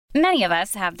Many of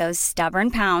us have those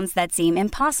stubborn pounds that seem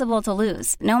impossible to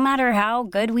lose, no matter how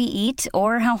good we eat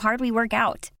or how hard we work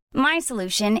out. My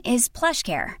solution is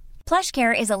PlushCare.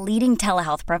 PlushCare is a leading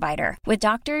telehealth provider with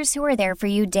doctors who are there for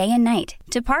you day and night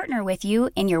to partner with you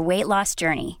in your weight loss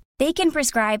journey. They can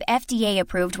prescribe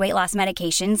FDA-approved weight loss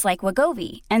medications like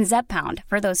Wegovy and Zepbound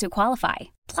for those who qualify.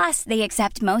 Plus, they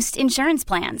accept most insurance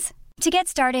plans. To get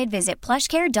started, visit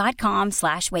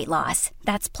plushcare.com/weightloss.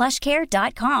 That's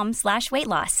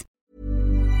plushcare.com/weightloss.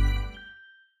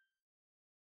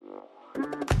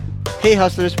 Hey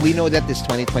hustlers, we know that this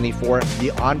 2024,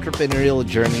 the entrepreneurial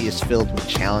journey is filled with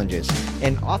challenges.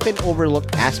 An often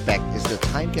overlooked aspect is the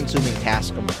time-consuming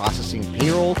task of processing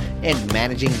payroll and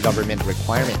managing government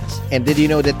requirements. And did you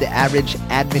know that the average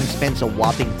admin spends a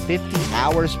whopping 50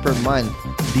 hours per month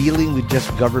dealing with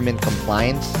just government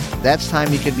compliance? That's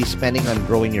time you could be spending on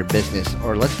growing your business,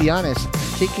 or let's be honest,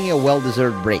 taking a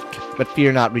well-deserved break. But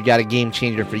fear not, we got a game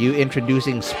changer for you,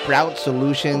 introducing Sprout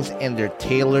Solutions and their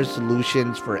tailored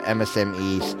solutions for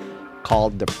MSMEs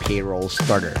called the Payroll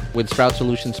Starter. With Sprout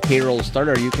Solutions Payroll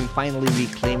Starter, you can finally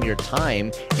reclaim your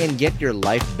time and get your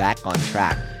life back on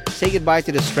track. Say goodbye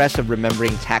to the stress of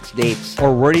remembering tax dates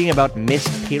or worrying about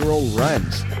missed payroll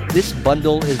runs. This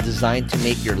bundle is designed to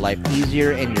make your life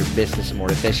easier and your business more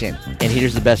efficient. And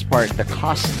here's the best part. The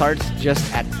cost starts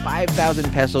just at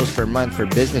 5,000 pesos per month for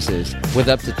businesses with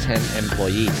up to 10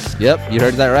 employees. Yep, you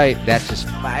heard that right. That's just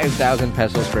 5,000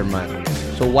 pesos per month.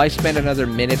 So why spend another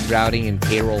minute drowning in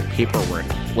payroll paperwork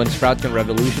when Sprout can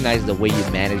revolutionize the way you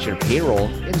manage your payroll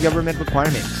and government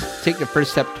requirements? Take the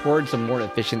first step towards a more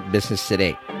efficient business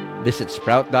today. Visit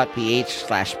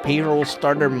sprout.ph/payroll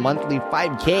starter monthly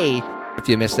 5K. If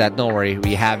you missed that, don't worry.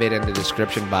 We have it in the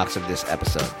description box of this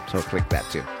episode. So click that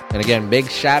too. And again, big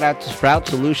shout out to Sprout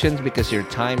Solutions because your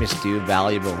time is too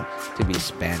valuable to be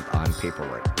spent on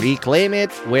paperwork. Reclaim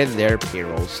it with their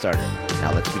Payroll Starter.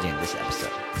 Now let's begin this episode.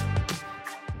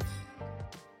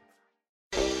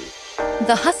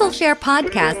 The Hustle Share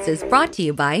podcast is brought to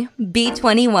you by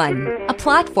B21, a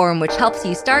platform which helps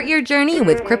you start your journey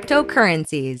with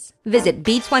cryptocurrencies. Visit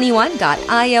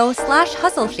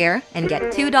b21.io/hustleshare and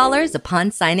get $2 upon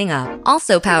signing up.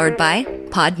 Also powered by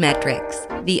Podmetrics,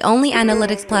 the only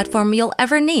analytics platform you'll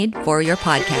ever need for your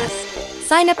podcast.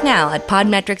 Sign up now at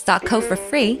podmetrics.co for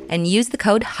free and use the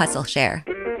code HustleShare.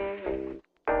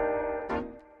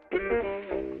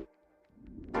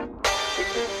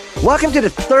 Welcome to the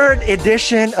third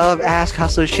edition of Ask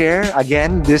Hustle Share.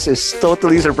 Again, this is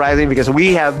totally surprising because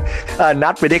we have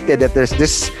not predicted that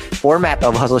this format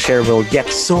of Hustle Share will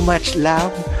get so much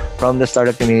love from the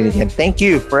startup community. And thank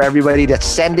you for everybody that's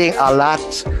sending a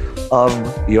lot of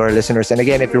your listeners. And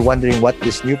again, if you're wondering what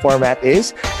this new format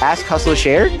is, Ask Hustle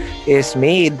Share is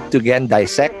made to again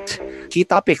dissect key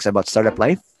topics about startup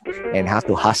life and how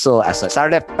to hustle as a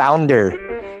startup founder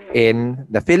in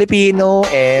the Filipino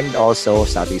and also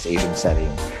Southeast Asian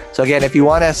setting. So again, if you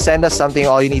want to send us something,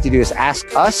 all you need to do is ask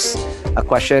us a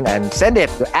question and send it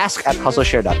to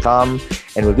ask@hustleshare.com,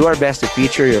 and we'll do our best to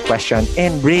feature your question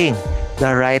and bring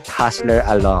the right hustler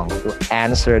along to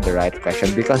answer the right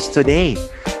question. Because today,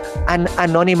 an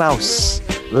anonymous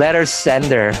letter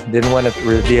sender didn't want to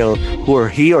reveal who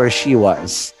he or she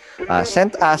was,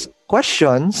 sent us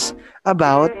questions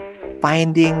about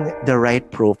finding the right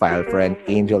profile for an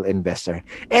angel investor.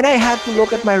 And I had to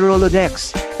look at my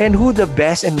Rolodex and who the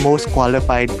best and most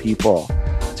qualified people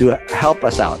to help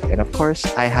us out. And of course,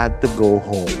 I had to go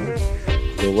home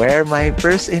to where my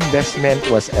first investment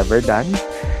was ever done.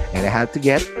 And I had to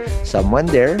get someone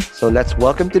there. So let's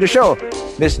welcome to the show,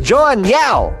 Miss Joan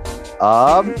Yao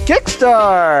of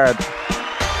Kickstart.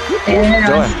 Hey,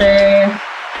 Joan. Master.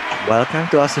 Welcome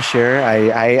to Us to Share.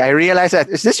 I realize that,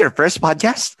 is this your first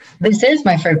podcast? This is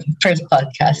my first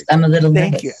podcast. I'm a little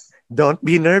Thank nervous. you. Don't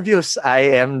be nervous. I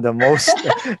am the most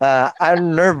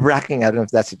I'm nerve-wracking. I don't know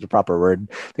if that's the proper word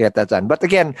to get that done. But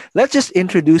again, let's just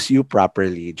introduce you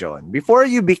properly, Joan. Before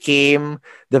you became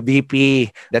the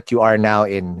VP that you are now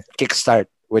in Kickstart,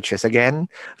 which is again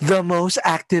the most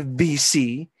active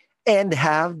VC and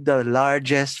have the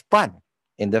largest fund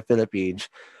in the Philippines,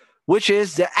 which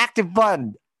is the Active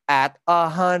Fund at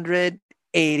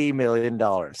 $180 million.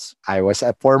 I was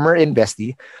a former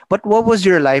investee, but what was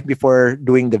your life before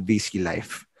doing the VC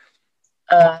life?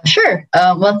 Sure.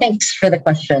 Well, thanks for the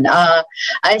question. I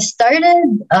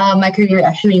started my career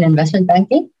actually in investment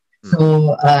banking.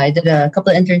 So I did a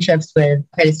couple of internships with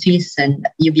Credit Suisse and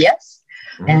UBS.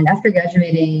 And after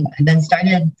graduating, I then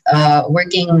started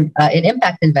working in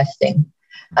impact investing.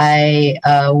 I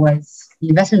was the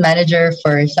investment manager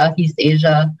for Southeast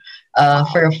Asia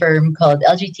for a firm called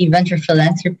LGT Venture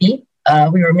Philanthropy.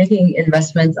 we were making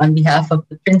investments on behalf of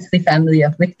the princely family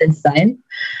of Liechtenstein.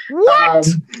 What?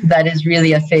 That is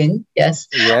really a thing, yes.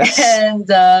 Yes. And,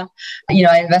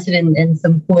 I invested in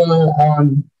some cool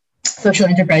social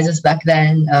enterprises back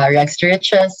then, Rags to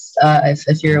Riches,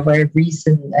 if you're aware of Reese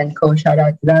and Co, shout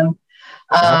out to them.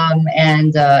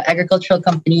 And agricultural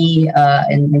company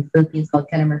in the Philippines called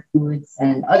Kennemer Foods,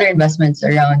 and other investments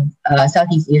around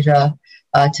Southeast Asia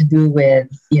to do with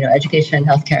education,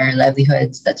 healthcare,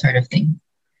 livelihoods, that sort of thing.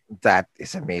 That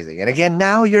is amazing. And again,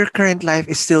 now your current life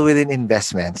is still within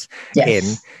investments in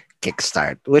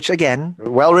Kickstart, which again,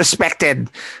 well respected.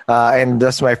 And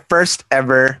that's my first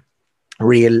ever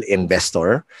real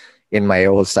investor in my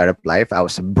whole startup life. I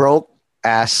was a broke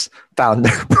ass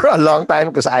founder for a long time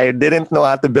because I didn't know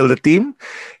how to build a team.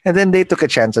 And then they took a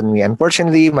chance on me.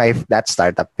 Unfortunately, that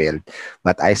startup failed,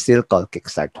 but I still call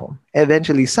Kickstart home.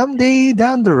 Eventually, someday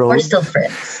down the road, we're still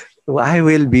friends. I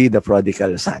will be the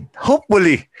prodigal son.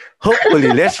 Hopefully,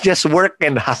 let's just work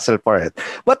and hustle for it.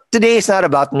 But today is not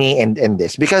about me and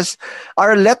this, because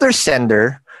our letter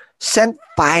sender sent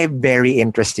 5 very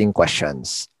interesting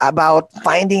questions about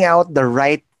finding out the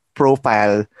right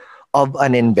profile of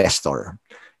an investor.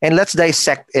 And let's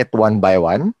dissect it one by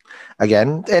one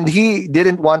again. And he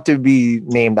didn't want to be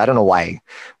named. I don't know why.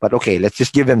 But okay, let's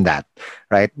just give him that.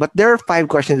 Right? But there are 5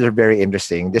 questions that are very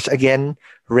interesting. This again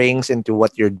rings into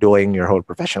what you're doing your whole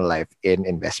professional life in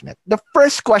investment. The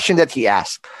first question that he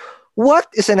asked, what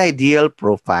is an ideal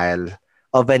profile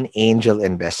of an angel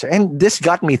investor? And this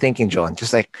got me thinking, John,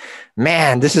 just like,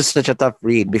 man, this is such a tough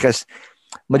read, because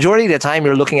majority of the time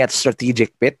you're looking at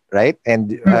strategic fit, right? And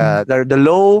the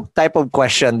low type of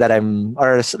question that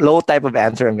low type of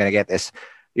answer I'm going to get is,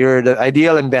 the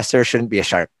ideal investor shouldn't be a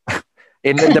shark.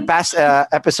 In the past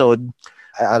episode,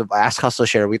 Ask Hustle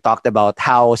Share, we talked about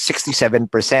how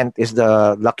 67% is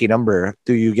the lucky number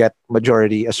to you get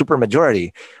a super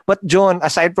majority. But John,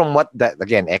 aside from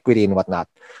again, equity and whatnot,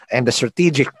 and the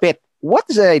strategic fit, what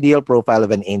is the ideal profile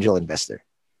of an angel investor?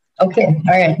 Okay.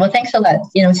 All right. Well, thanks a lot.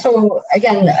 So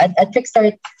again, at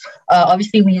Kickstart,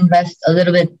 obviously we invest a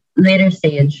little bit later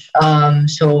stage.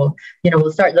 So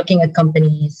we'll start looking at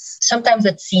companies sometimes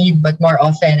at seed, but more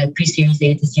often at pre-series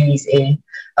A to series A.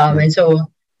 And so,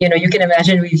 you can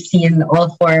imagine we've seen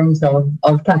all forms of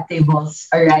cap tables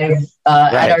arrive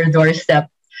at our doorstep,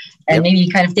 and maybe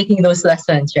kind of taking those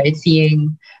lessons, right?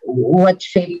 Seeing what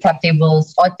shape cap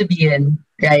tables ought to be in,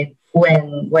 right?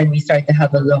 When we start to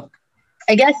have a look.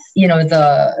 I guess,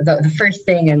 the first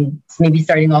thing, and maybe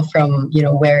starting off from,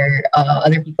 where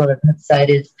other people have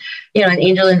decided, an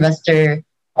angel investor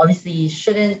obviously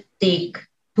shouldn't take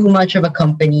too much of a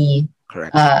company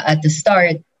at the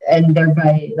start, and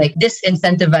thereby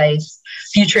disincentivize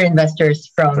future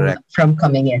investors from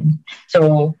coming in.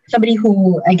 So somebody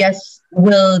who, I guess,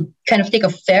 will kind of take a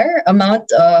fair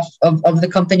amount of the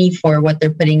company for what they're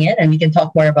putting in. And we can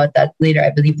talk more about that later. I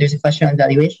believe there's a question on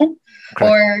valuation.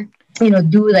 Or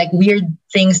do like weird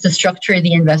things to structure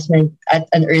the investment at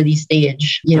an early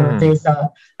stage. There's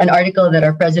an article that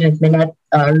our president Minette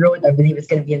wrote. I believe it's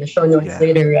going to be in the show notes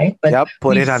later, right? But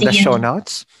put it on the show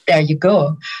notes. There you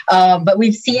go. But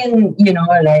we've seen,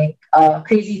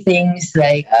 crazy things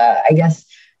like, I guess,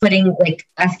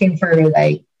 asking for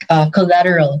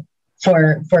collateral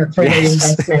for the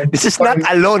investment. This is not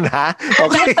a loan, huh?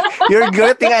 Okay, you're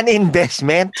getting an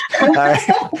investment. All right.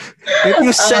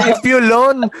 If you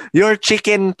loan your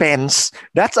chicken pens,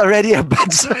 that's already a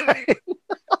bad sign.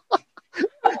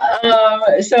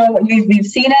 So we've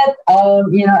seen it.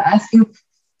 Asking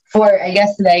for, I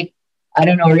guess,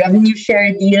 revenue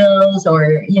share deals,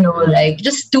 or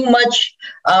just too much.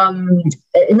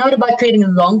 Not about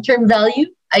creating long-term value,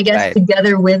 I guess,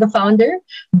 together with the founder,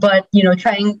 but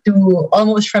trying to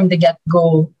almost from the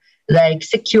get-go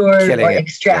secure or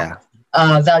extract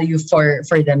value for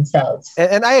themselves.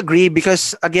 And I agree,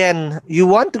 because again, you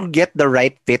want to get the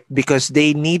right fit because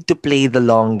they need to play the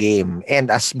long game. And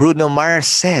as Bruno Mars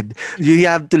said, you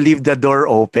have to leave the door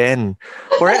open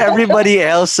for everybody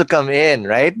else to come in,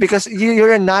 right? Because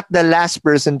you're not the last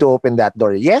person to open that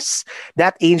door. Yes,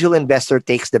 that angel investor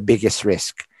takes the biggest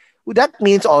risk. That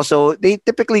means also they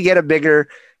typically get a bigger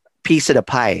piece of the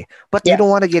pie, but you don't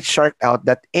want to get sharked out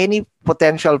that any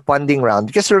potential funding round.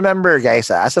 Because remember, guys,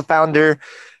 as a founder,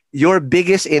 your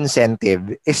biggest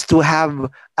incentive is to have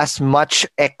as much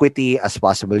equity as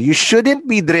possible. You shouldn't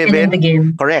be driven. In the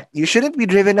game. Correct. You shouldn't be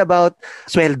driven about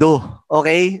sweldo.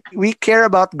 Okay? We care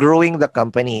about growing the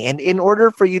company. And in order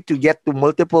for you to get to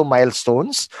multiple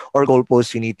milestones or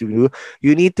goalposts you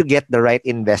need to get the right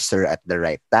investor at the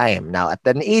right time. Now, at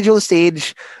an angel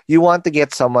stage, you want to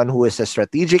get someone who is a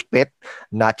strategic fit,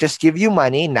 not just give you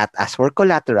money, not ask for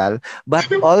collateral, but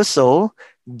also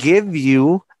give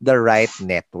you the right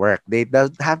network. They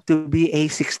don't have to be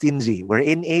A16Z. We're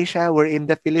in Asia, we're in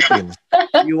the Philippines.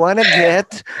 You want to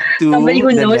get to somebody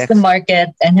who knows the market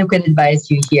and who can advise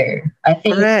you here. I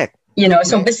think, correct.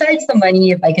 So besides the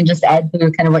money, if I can just add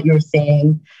to kind of what you were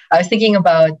saying, I was thinking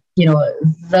about,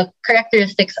 the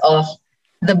characteristics of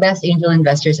the best angel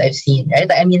investors I've seen, right?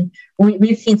 I mean,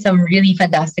 we've seen some really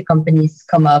fantastic companies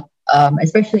come up,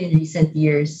 especially in recent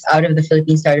years out of the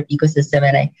Philippine startup ecosystem.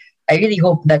 And I really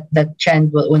hope that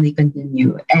trend will only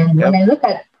continue. And when I look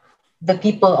at the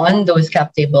people on those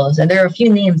cap tables, and there are a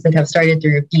few names that have started to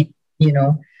repeat,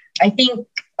 I think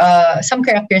some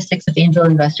characteristics of angel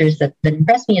investors that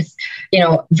impress me is,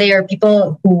 they are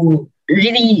people who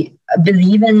really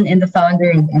believe in the founder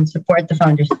and support the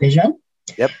founder's vision.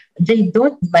 Yep. They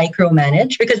don't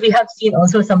micromanage, because we have seen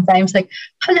also sometimes like,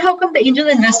 how come the angel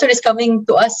investor is coming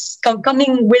to us,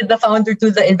 coming with the founder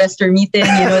to the investor meeting,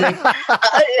 like,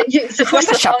 so who's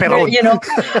the founder,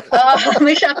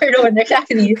 my chaperone,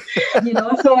 exactly.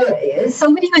 So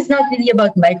somebody who's not really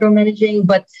about micromanaging,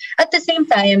 but at the same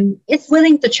time, it's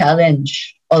willing to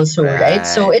challenge also, right?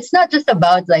 So it's not just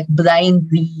about like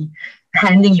blindly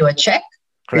handing you a check.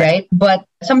 Correct. Right? But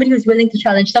somebody who's willing to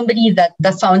challenge, somebody that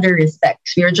the founder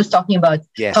respects. We were just talking about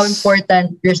how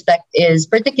important respect is,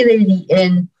 particularly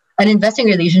in an investing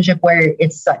relationship where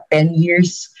it's 10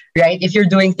 years, right? If you're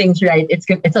doing things right,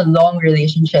 it's a long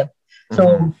relationship.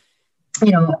 So,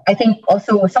 I think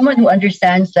also someone who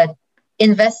understands that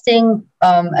investing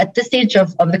at this stage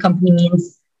of the company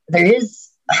means there is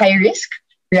high risk,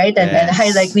 right? And a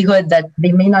high likelihood that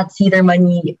they may not see their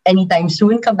money anytime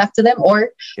soon come back to them, or,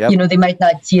 they might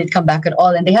not see it come back at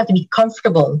all. And they have to be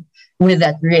comfortable with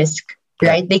that risk,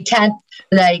 right? They can't,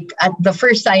 like, at the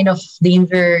first sign of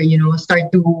danger,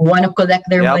 start to want to collect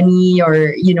their money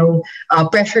or,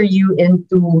 pressure you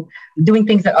into doing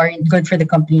things that aren't good for the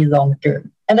company long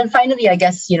term. And then finally, I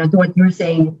guess, to what you were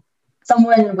saying,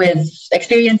 someone with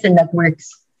experience in networks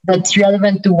that's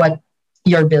relevant to what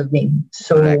you're building.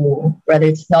 So whether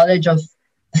it's knowledge of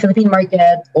the Philippine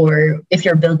market, or if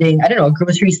you're building, I don't know, a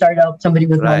grocery startup, somebody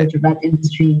with knowledge of that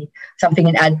industry, something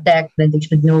in ad tech, then they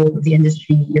should know the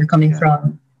industry you're coming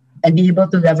from and be able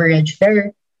to leverage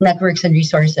their networks and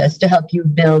resources to help you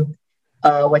build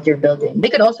what you're building. They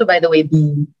could also, by the way,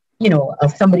 be,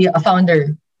 a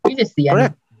founder previously.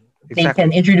 And they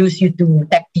can introduce you to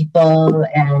tech people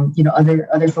and,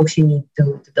 other folks you need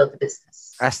to build the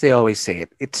business. As they always say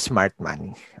it's smart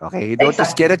money. Okay, you don't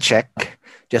just get a check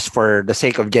just for the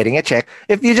sake of getting a check.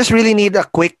 If you just really need a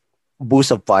quick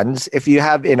boost of funds, if you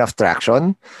have enough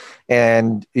traction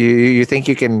and you think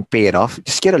you can pay it off,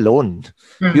 just get a loan.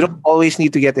 You don't always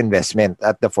need to get investment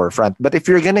at the forefront. But if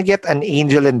you're gonna get an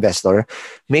angel investor,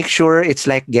 make sure it's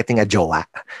like getting a jowa.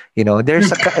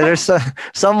 There's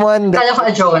someone that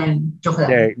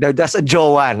there's a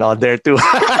jowa there too.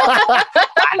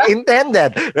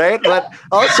 Intended, right? But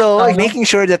also making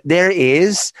sure that there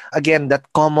is, again, that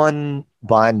common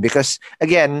bond. Because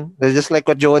again, just like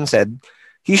what Joan said,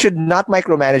 he should not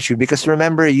micromanage you, because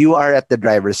remember, you are at the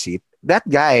driver's seat. That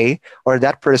guy or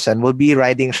that person will be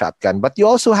riding shotgun. But you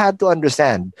also have to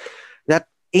understand that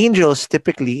angels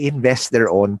typically invest their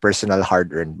own personal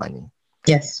hard-earned money.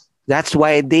 Yes. That's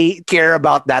why they care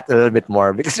about that a little bit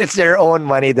more, because it's their own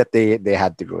money that they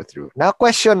had to go through. Now,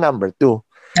 question number 2.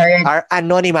 Our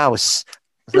anonymous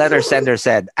letter sender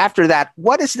said, after that,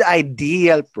 what is the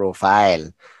ideal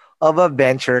profile of a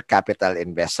venture capital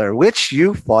investor which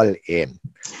you fall in?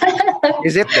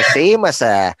 Is it the same as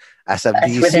a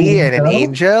VC and an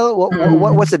angel?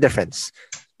 What's the difference?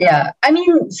 Yeah, I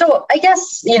mean, so I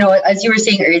guess, as you were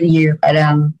saying earlier,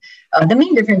 the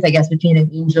main difference, I guess, between an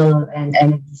angel and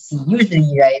a VC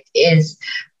usually, right, is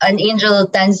an angel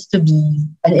tends to be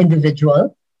an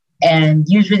individual. And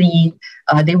usually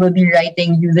they will be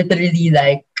writing you literally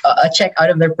like a check out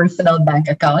of their personal bank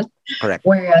account. Correct.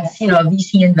 Whereas, a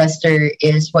VC investor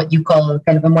is what you call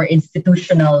kind of a more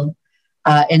institutional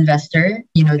investor.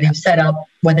 They've set up,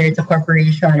 whether it's a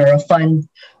corporation or a fund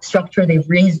structure, they've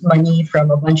raised money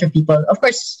from a bunch of people. Of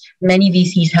course, many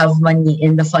VCs have money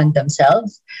in the fund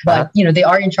themselves, but, they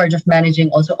are in charge of managing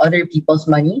also other people's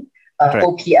money,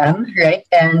 OPM, right?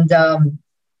 And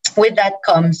with that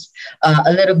comes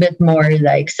a little bit more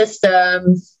like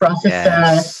systems,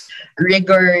 processes,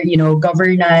 rigor,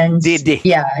 governance. DD.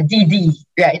 Yeah, DD.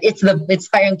 Right. It's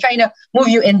parang trying to move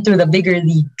you into the bigger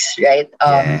leagues, right?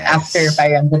 After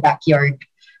parang the backyard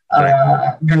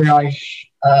garage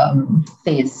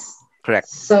phase. Correct.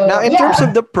 So now, in terms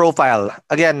of the profile,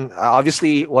 again,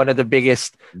 obviously, one of the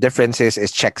biggest differences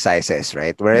is check sizes,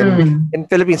 right? Where in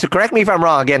Philippines, so correct me if I'm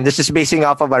wrong. Again, this is basing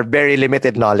off of our very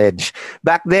limited knowledge.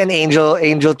 Back then,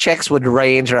 angel checks would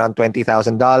range around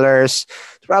 $20,000,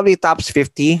 probably tops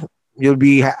 50. You'll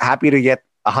be happy to get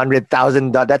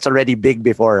 $100,000. That's already big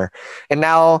before. And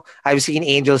now I've seen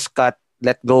angels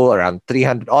let go around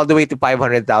 300 all the way to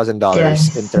 $500,000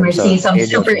 yes, in terms we're seeing some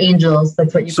super angels.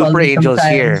 That's what you call super angels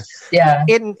sometimes. Here. Yeah.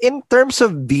 In terms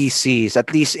of VCs,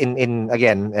 at least in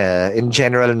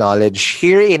general knowledge,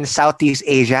 here in Southeast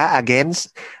Asia, again,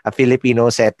 a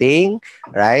Filipino setting,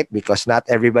 right? Because not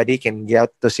everybody can get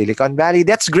to Silicon Valley.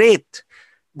 That's great.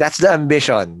 That's the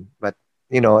ambition. But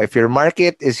if your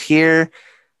market is here,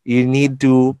 you need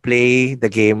to play the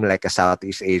game like a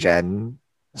Southeast Asian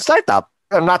startup.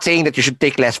 I'm not saying that you should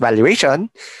take less valuation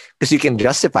because you can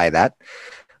justify that,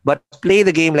 but play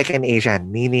the game like an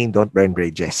Asian, meaning don't burn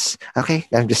bridges. Okay,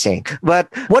 I'm just saying. But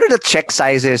what are the check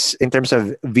sizes in terms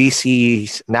of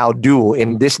VCs now do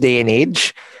in this day and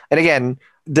age? And again,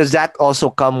 does that also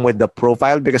come with the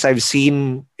profile? Because I've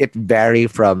seen it vary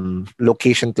from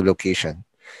location to location.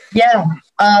 Yeah,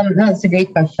 no, that's a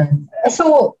great question.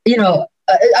 So,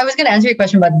 I was going to answer your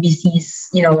question about VCs,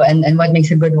 and what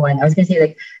makes a good one. I was going to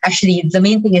say, actually, the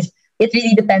main thing is it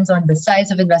really depends on the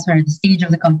size of investment or the stage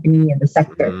of the company and the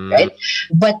sector, right?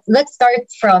 But let's start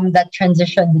from that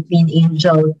transition between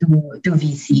angel to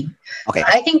VC. Okay.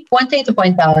 I think one thing to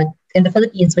point out in the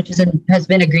Philippines, which has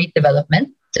been a great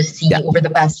development to see over the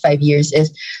past 5 years,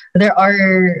 is there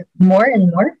are more and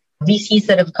more VCs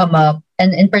that have come up,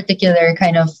 and in particular,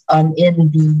 kind of in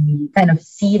the kind of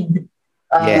seed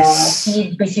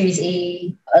pre-Series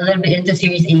A, a little bit into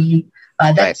Series A.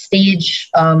 That stage,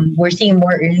 we're seeing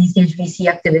more early stage VC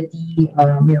activity,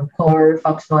 Core,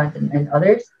 Foxfund, and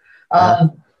others.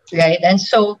 Right. And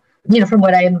so, from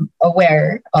what I'm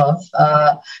aware of,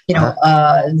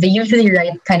 they usually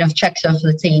write kind of checks of,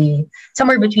 let's say,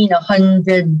 somewhere between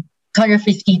 $150 to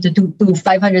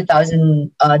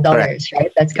 $500,000,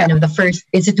 right? That's kind of the first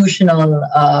institutional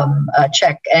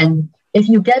check. And if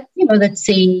you get, let's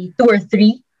say 2 or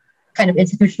 3 kind of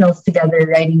institutionals together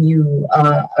writing you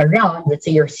a round, let's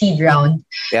say your seed round,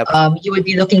 you would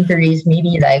be looking to raise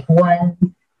maybe like $1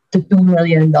 to $2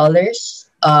 million,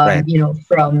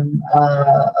 from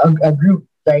a group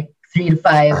like 3 to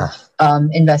 5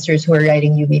 investors who are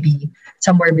writing you maybe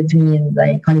somewhere between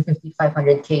like 150,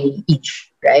 500K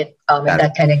each, right? And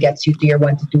that kind of gets you to your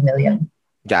 1 to 2 million.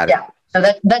 Got it. Yeah. So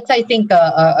that's I think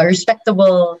a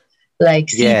respectable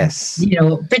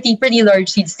seed, pretty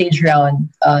large seed stage round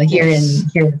here in the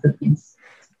Philippines.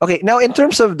 Okay, now in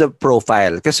terms of the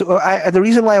profile, because the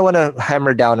reason why I want to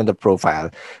hammer down on the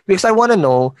profile, because I want to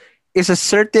know, is a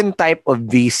certain type of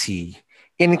VC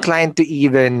inclined to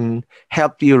even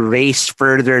help you raise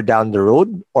further down the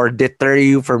road or deter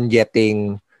you from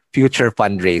getting future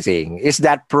fundraising? Is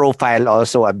that profile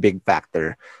also a big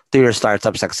factor to your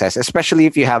startup success, especially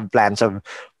if you have plans of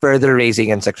further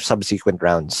raising and subsequent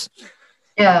rounds?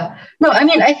 Yeah. No, I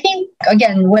mean, I think,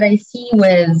 again, what I see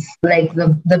with like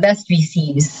the best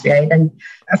VCs, right? And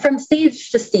from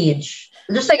stage to stage,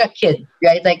 just like a kid,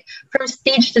 right? Like from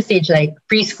stage to stage, like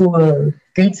preschool,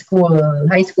 grade school,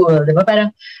 high school, diba?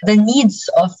 Parang the needs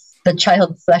of the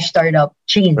child / startup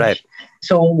change. Right.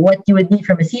 So what you would need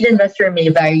from a seed investor may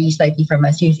vary slightly from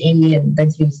a Series A and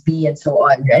then Series B and so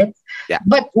on, right? Yeah.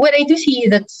 But what I do see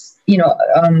that's,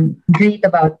 great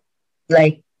about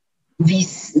like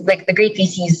these, like the great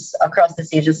VCs across the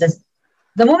stages is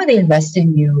the moment they invest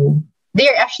in you, they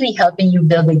are actually helping you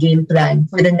build a game plan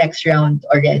for the next round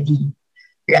already,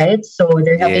 right? So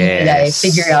they're helping you like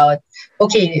figure out,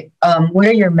 okay, what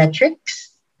are your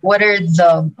metrics? What are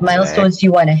the milestones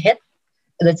you want to hit?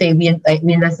 Let's say we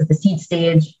invest at the seed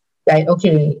stage, right?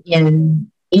 Okay,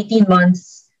 in 18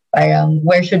 months,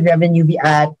 where should revenue be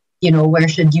at? Where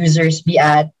should users be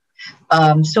at?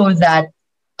 So that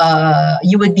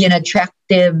you would be an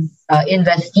attractive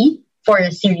investee for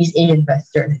a Series A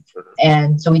investor.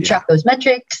 And so we track those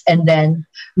metrics, and then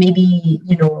maybe,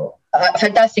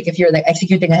 fantastic if you're like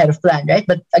executing ahead of plan, right?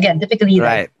 But again, typically,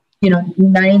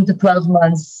 9 to 12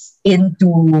 months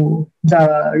into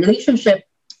the relationship,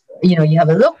 you have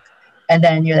a look, and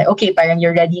then you're like, okay, parang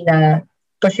you're ready na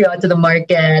push you out to the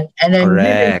market. And then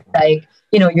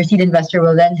your seed investor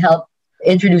will then help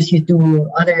introduce you to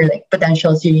other like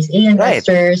potential Series A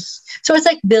investors. So it's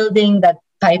like building that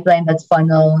pipeline, that's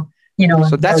funnel.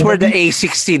 So that's where the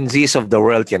A16Zs of the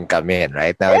world can come in,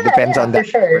 right? Now it depends on that.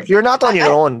 Sure. You're not on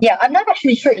your own. Yeah, I'm not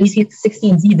actually sure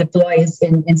A16Z deploys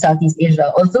in Southeast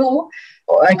Asia, although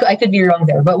I could be wrong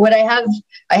there. But what I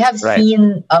have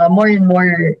seen more and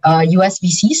more US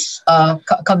VCs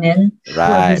come in.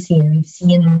 Right. We've seen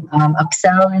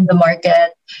Accel in the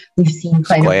market. We've seen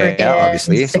Kleiner Perkins,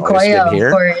 obviously. Sequoia, of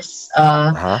course.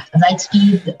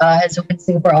 Lightspeed has opened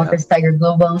Singapore office, Tiger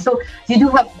Global. So you do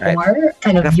have more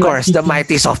kind of. And of US course, the VCs.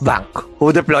 mighty SoftBank,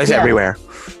 who deploys everywhere.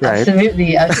 Right.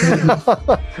 Absolutely.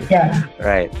 Yeah.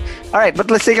 Right. All right, but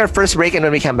let's take our first break, and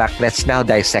when we come back, let's now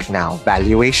dissect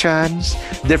valuations,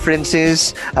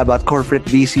 differences about corporate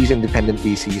VCs, independent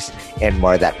VCs, and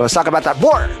more of that. Let's talk about that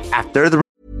more after the.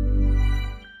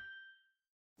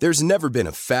 There's never been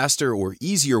a faster or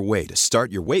easier way to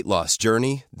start your weight loss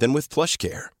journey than with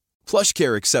PlushCare.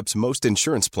 PlushCare accepts most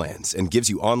insurance plans and gives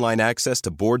you online access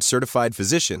to board-certified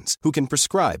physicians who can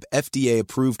prescribe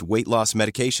FDA-approved weight loss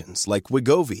medications like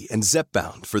Wegovy and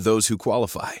Zepbound for those who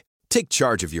qualify. Take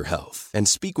charge of your health and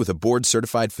speak with a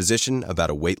board-certified physician about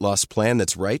a weight loss plan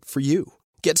that's right for you.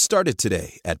 Get started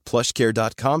today at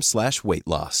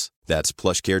plushcare.com/weight-loss. That's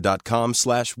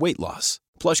plushcare.com/weight-loss.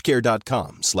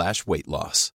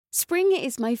 plushcare.com/weight-loss. Spring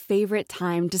is my favorite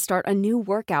time to start a new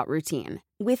workout routine.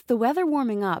 With the weather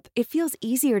warming up, it feels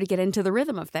easier to get into the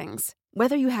rhythm of things.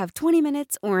 Whether you have 20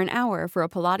 minutes or an hour for a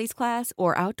Pilates class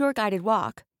or outdoor guided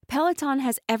walk, Peloton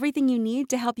has everything you need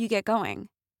to help you get going.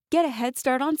 Get a head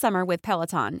start on summer with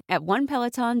Peloton at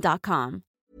onepeloton.com.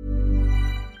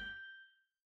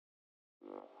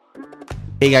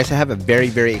 Hey guys, I have a very,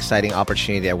 very exciting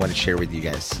opportunity I want to share with you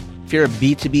guys. If you're a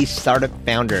B2B startup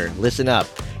founder, listen up.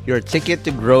 Your ticket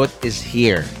to growth is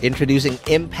here. Introducing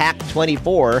Impact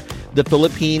 24, the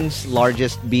Philippines'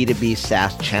 largest B2B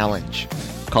SaaS challenge.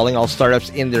 Calling all startups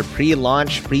in their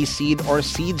pre-launch, pre-seed, or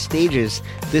seed stages,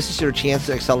 this is your chance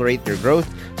to accelerate your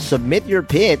growth. Submit your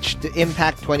pitch to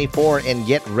Impact 24 and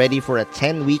get ready for a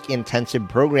 10-week intensive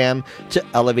program to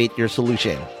elevate your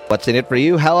solution. What's in it for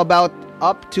you? How about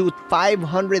up to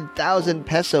 500,000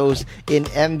 pesos in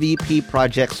MVP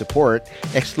project support,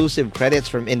 exclusive credits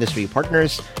from industry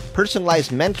partners,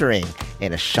 personalized mentoring,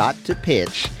 and a shot to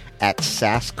pitch at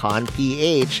SaaSCon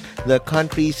PH, the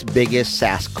country's biggest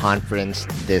SaaS conference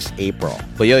this April.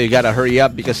 But you gotta hurry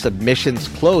up because submissions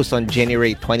close on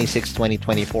January 26,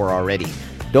 2024 already.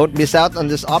 Don't miss out on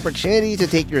this opportunity to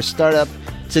take your startup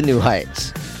to new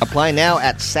heights. Apply now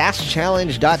at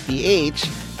saaschallenge.ph.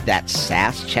 That's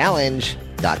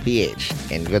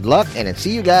saaschallenge.ph. And good luck, and I'll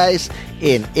see you guys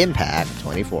in Impact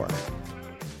 24.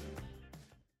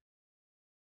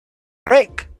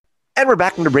 Break. And we're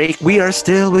back from the break. We are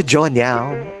still with John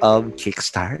Yao of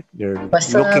Kickstart. You're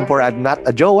looking for not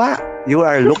a Joa. You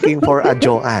are looking for a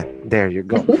Joanne. There you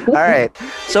go. All right.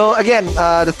 So again,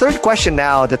 the third question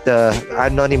now that the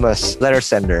anonymous letter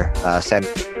sender sent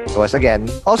was, again,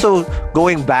 also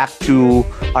going back to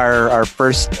our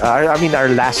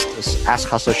last Ask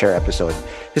Hustle Share episode.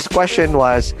 His question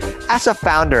was, as a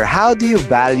founder, how do you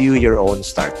value your own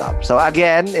startup? So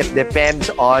again, it depends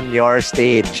on your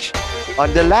stage.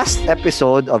 On the last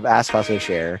episode of Ask Hustle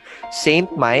Share,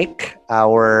 Saint Mike,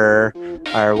 our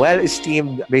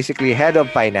well-esteemed, basically head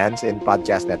of finance in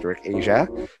Podcast Network Asia,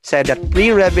 said that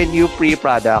pre-revenue,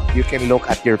 pre-product, you can look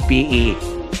at your PE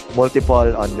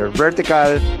multiple on your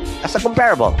vertical as a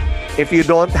comparable. If you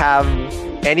don't have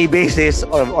any basis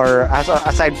or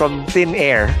aside from thin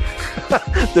air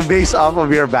to base off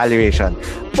of your valuation.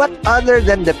 But other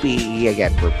than the PE,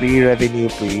 again, for pre-revenue,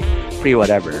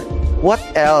 pre-whatever, what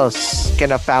else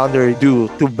can a founder do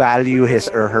to value his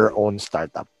or her own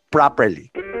startup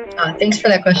properly? Thanks for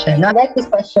that question. I like this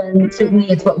question. Certainly,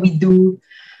 it's what we do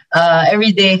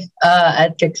every day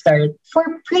at Kickstart.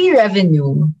 For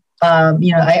pre-revenue,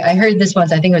 I heard this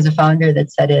once. I think it was a founder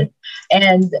that said it.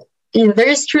 And there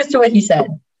is truth to what he said.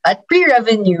 At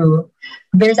pre-revenue,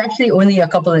 there's actually only a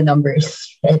couple of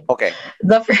numbers. Right? Okay.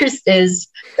 The first is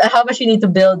how much you need to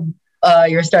build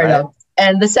your startup. Right.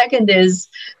 And the second is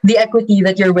the equity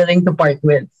that you're willing to part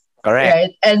with. Correct.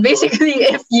 Right? And basically,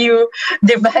 if you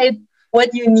divide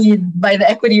what you need by the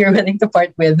equity you're willing to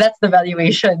part with, that's the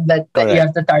valuation that you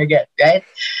have to target, right?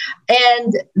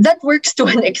 And that works to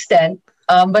an extent.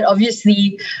 But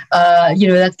obviously,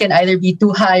 that can either be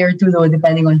too high or too low,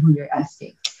 depending on who you're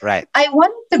asking. Right. I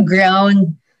want to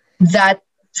ground that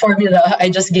formula I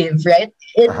just gave, right,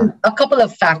 in a couple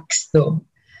of facts, though.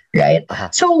 Right.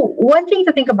 So one thing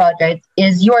to think about, right,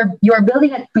 is you're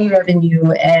building at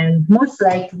pre-revenue, and most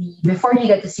likely before you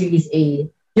get to Series A,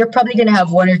 you're probably going to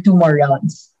have one or two more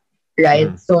rounds,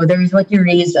 right? So there's what you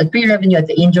raise at pre-revenue at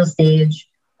the angel stage.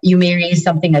 You may raise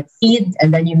something at seed,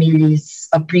 and then you may raise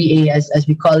a pre-A, as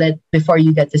we call it, before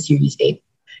you get to Series A.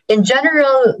 In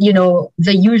general,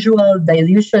 the usual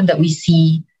dilution that we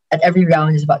see at every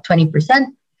round is about 20%.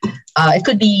 It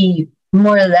could be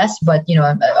more or less, but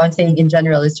I'm saying in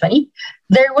general is 20.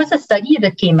 There was a study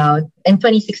that came out in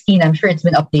 2016. I'm sure it's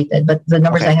been updated, but the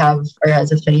numbers I have are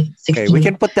as of 2016. Okay, we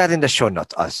can put that in the show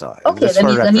notes also. Okay,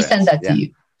 let me send that to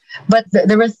you. But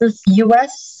there was this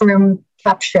US firm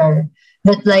Capshare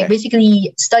that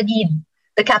basically studied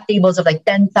the cap tables of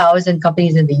 10,000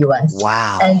 companies in the US.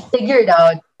 Wow. And figured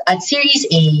out at Series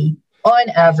A, on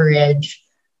average,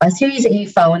 a Series A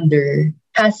founder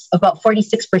has about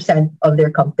 46% of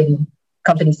their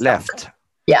company's left.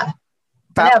 Yeah.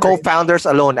 Co-founders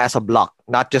alone as a block,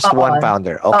 not just one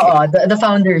founder. Okay. The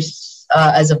founders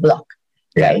as a block,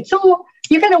 right? So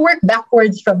you kind of work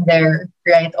backwards from there,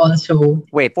 right? Also,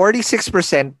 wait,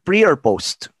 46% pre or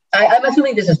post? I'm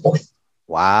assuming this is post.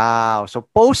 Wow. So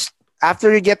post,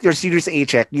 after you get your Series A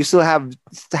check, you still have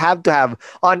to have,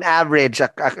 on average,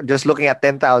 just looking at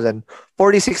 10,000,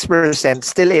 46%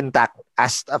 still intact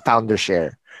as a founder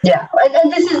share. Yeah,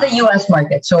 and this is the US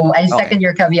market. So I second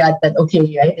your caveat that,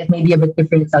 right, it may be a bit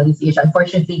different in Southeast Asia.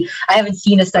 Unfortunately, I haven't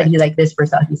seen a study like this for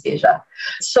Southeast Asia.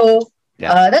 So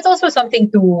that's also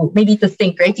something to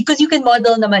think, right? Because you can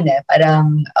model naman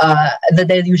parang the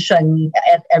dilution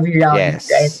at every round,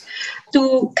 right?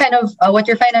 To kind of what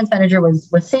your finance manager was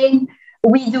saying,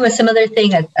 we do a similar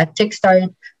thing at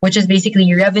Kickstart, which is basically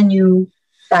your revenue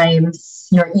times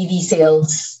your EV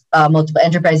sales multiple,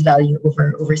 enterprise value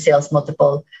over sales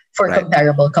multiple for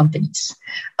comparable companies.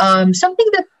 Something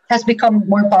that has become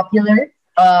more popular,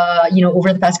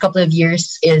 over the past couple of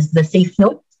years is the safe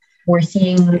note. We're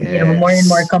seeing more and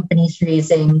more companies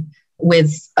raising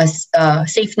with a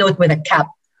safe note with a cap,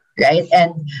 right?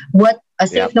 And what a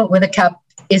safe note with a cap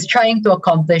is trying to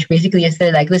accomplish basically is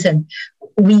they're like, listen,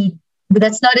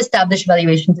 that's not established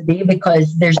valuation today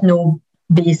because there's no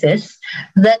basis.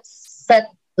 Let's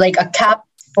set a cap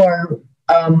for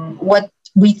what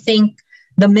we think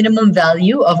the minimum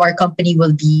value of our company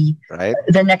will be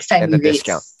the next time we raise.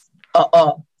 Discount.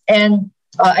 And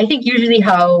I think usually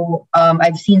how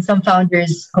I've seen some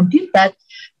founders compute that,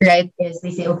 right, is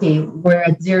they say, okay, we're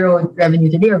at zero revenue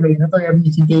today or very little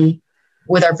revenue today.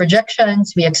 With our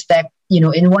projections, we expect,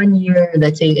 in 1 year,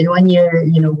 let's say in 1 year,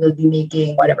 we'll be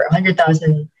making whatever,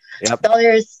 $100,000.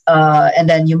 And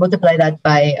then you multiply that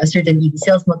by a certain EV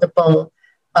sales multiple.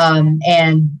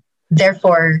 And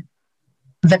therefore,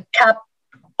 the cap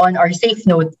on our safe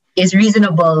note is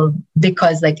reasonable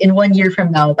because in 1 year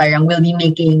from now, parang we'll be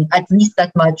making at least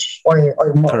that much or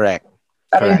more. Correct.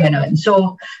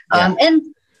 So, and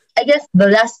I guess the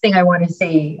last thing I want to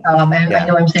say, I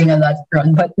know I'm saying a lot,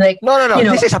 Ron, but No.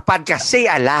 This is a podcast. Say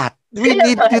a lot. We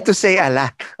need you to say a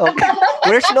lot. Okay.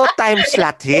 There's no time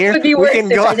slot here. It would be worse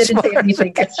if I didn't say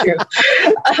anything. That's true.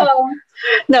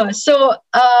 So,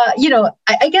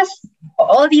 I guess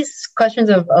all these questions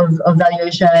of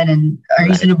valuation and a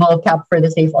reasonable cap for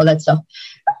the safe, all that stuff,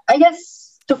 I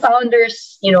guess to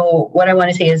founders, what I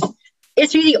want to say is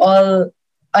it's really all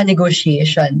a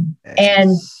negotiation. Yes.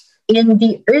 And in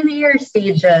the earlier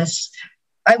stages,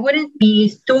 I wouldn't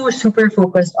be too super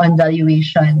focused on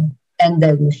valuation and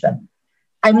dilution.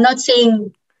 I'm not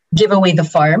saying give away the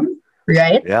farm,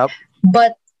 right? Yep.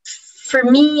 But for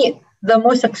me, the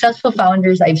most successful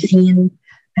founders I've seen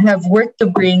have worked to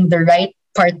bring the right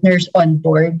partners on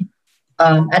board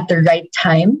at the right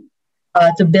time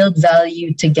to build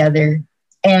value together.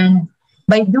 And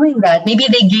by doing that, maybe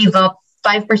they gave up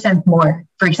 5% more,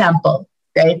 for example,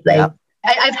 right?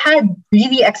 I've had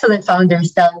really excellent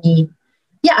founders tell me,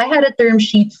 I had a term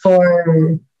sheet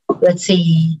for, let's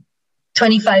say,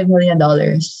 $25 million.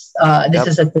 This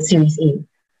is at the Series A.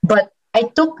 But I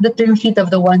took the term sheet of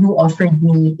the one who offered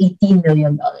me $18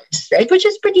 million, right? Which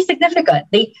is pretty significant.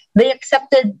 They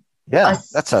accepted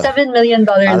that's a $7 million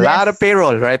a lot of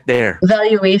payroll right there.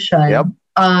 Valuation. Yep.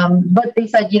 But they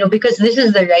said, because this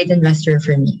is the right investor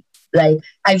for me.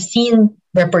 I've seen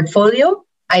their portfolio.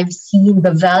 I've seen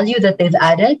the value that they've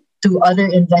added to other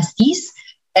investees.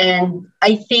 And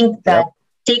I think that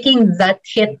taking that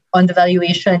hit on the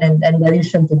valuation and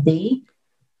dilution today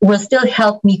will still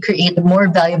help me create a more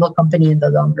valuable company in the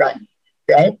long run,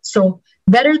 right? So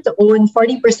better to own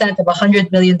 40% of a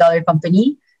 $100 million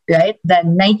company, right,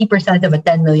 than 90% of a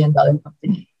 $10 million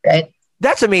company, right?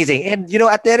 That's amazing. And,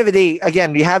 at the end of the day,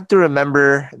 again, you have to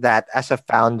remember that as a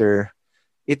founder,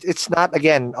 it's not,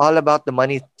 again, all about the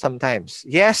money sometimes.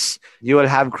 Yes, you will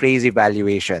have crazy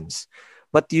valuations,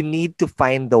 but you need to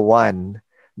find the one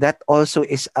that also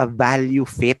is a value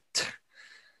fit.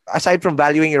 aside from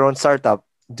valuing your own startup,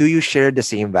 do you share the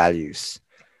same values?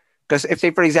 Because if,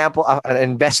 say, for example, an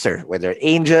investor, whether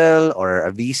angel or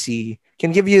a VC,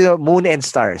 can give you the moon and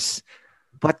stars,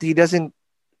 but he doesn't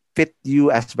fit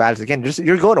you as values. Again,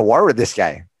 you're going to war with this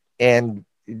guy. And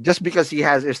just because he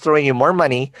is throwing you more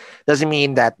money doesn't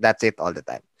mean that that's it all the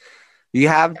time. You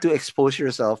have to expose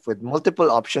yourself with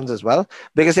multiple options as well.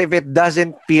 Because if it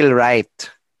doesn't feel right,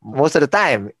 most of the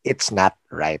time, it's not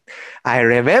right. I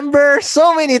remember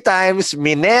so many times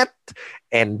Minette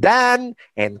and Dan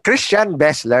and Christian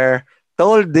Bessler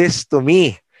told this to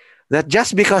me, that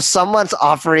just because someone's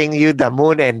offering you the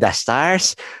moon and the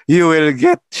stars, you will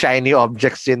get shiny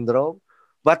object syndrome.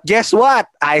 But guess what?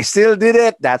 I still did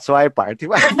it. That's why party.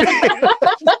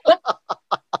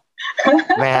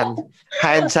 Man,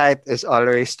 hindsight is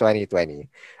always 2020.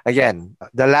 Again,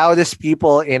 the loudest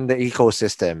people in the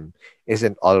ecosystem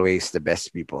isn't always the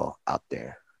best people out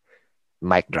there.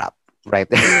 Mic drop right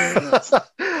there.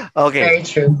 Okay. Very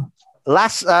true.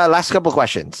 Last couple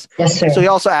questions. Yes, sir. So he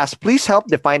also asked, please help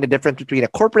define the difference between a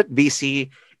corporate VC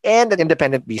and an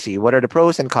independent VC. What are the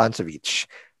pros and cons of each?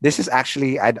 This is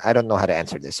actually, I don't know how to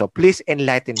answer this. So please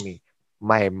enlighten me,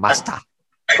 my master.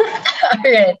 All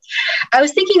right. I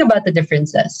was thinking about the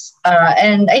differences.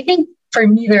 And I think for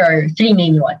me, there are three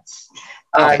main ones.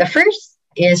 Okay. The first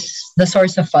is the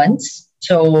source of funds.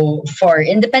 So for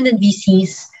independent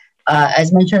VCs,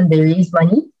 as mentioned, they raise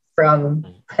money from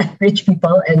rich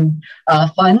people and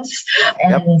funds.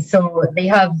 And so they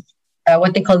have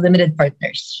what they call limited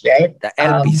partners, right? The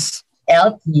LPs.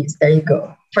 LPs, there you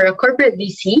go. For a corporate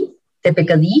VC,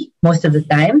 typically, most of the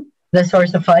time, the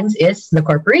source of funds is the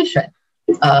corporation.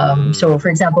 So, for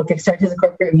example, Kickstart is a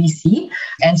corporate VC.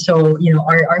 And so,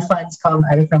 our funds come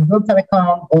either from Globe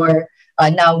Telecom or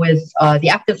now with the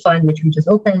Active Fund, which we just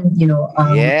opened,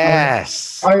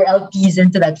 yes, our LPs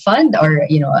into that fund or,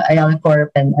 Ayala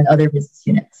Corp and other business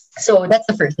units. So that's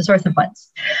the first, the source of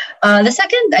funds. The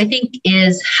second, I think,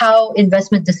 is how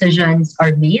investment decisions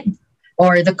are made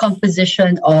or the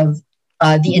composition of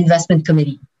the investment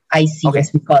committee, IC,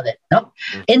 as we call it. No?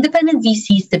 Independent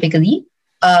VCs typically,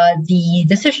 the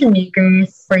decision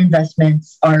makers for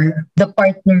investments are the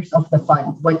partners of the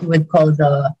fund, what you would call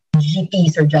the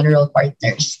GPs or general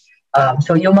partners.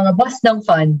 So yung mga boss ng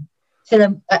fund,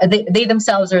 they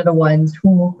themselves are the ones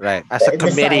who... Right, as a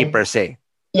committee decide. Per se.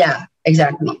 Yeah,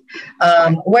 exactly.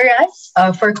 Whereas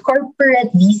for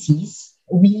corporate VCs,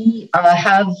 we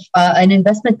have an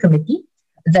investment committee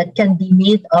that can be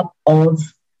made up of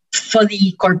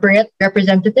fully corporate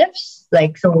representatives,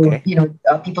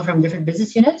 people from different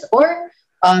business units, or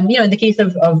in the case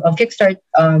of Kickstart,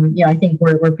 I think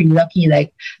we're pretty lucky.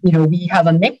 We have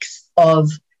a mix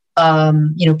of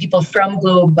people from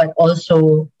Globe, but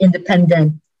also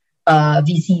independent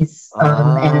VCs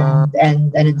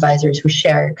and advisors who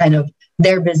share kind of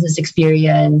their business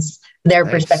experience, their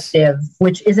perspective,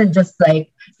 which isn't just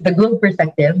like the Globe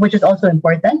perspective, which is also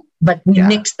important, but we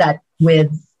mix that with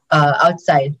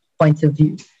outside points of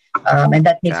view. And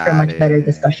that makes for a much better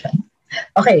discussion.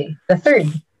 Okay, the third,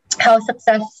 how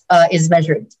success is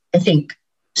measured, I think.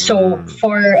 So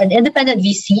for an independent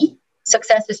VC,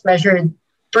 success is measured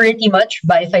pretty much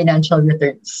by financial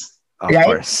returns. Of right?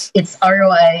 course. It's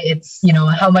ROI, it's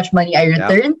how much money I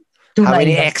return to how my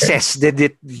many investors. excess did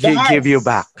it give you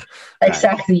back?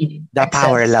 Exactly. The Excess.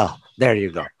 power law. There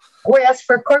you go. Whereas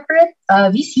for corporate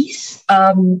VCs,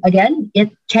 again,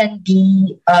 it can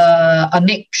be a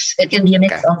mix. It can be a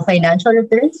mix of financial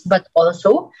returns, but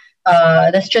also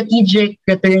the strategic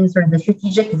returns or the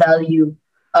strategic value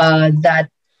that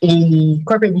a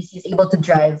corporate VC is able to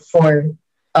drive for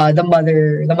the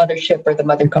mothership or the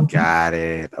mother company. Got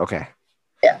it. Okay.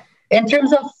 Yeah. In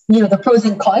terms of the pros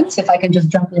and cons, if I can just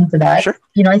jump into that, Sure.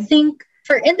 I think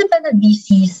for independent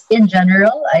VCs in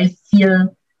general, I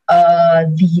feel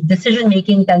the decision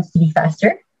making tends to be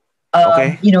faster.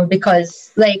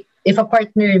 Because if a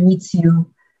partner meets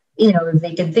you,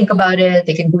 they can think about it,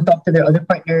 they can go talk to their other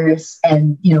partners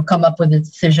and come up with a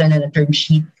decision and a term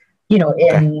sheet, in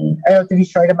a relatively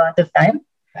short amount of time.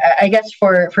 I guess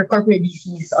for corporate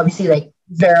VCs, obviously,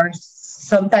 there are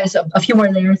sometimes a few more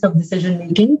layers of decision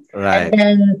making. Right. And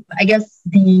then I guess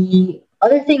the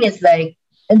other thing is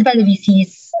independent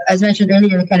VCs, as mentioned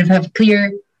earlier, they have a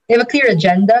clear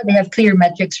agenda. They have clear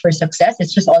metrics for success.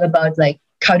 It's just all about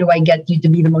how do I get you to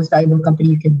be the most valuable company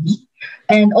you can be?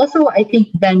 And also, I think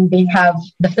then they have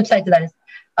the flip side to that is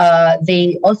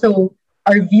they also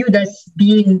are viewed as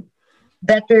being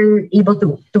better able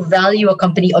to value a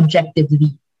company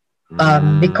objectively.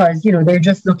 Because they're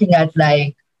just looking at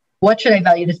what should I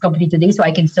value this company today so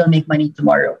I can still make money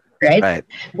tomorrow. right? Right.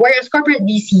 Whereas corporate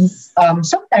VCs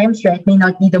sometimes, right, may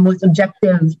not be the most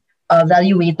objective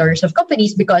evaluators of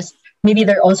companies because maybe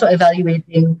they're also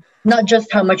evaluating not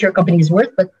just how much your company is worth,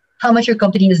 but how much your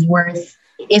company is worth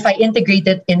if I integrate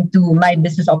it into my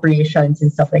business operations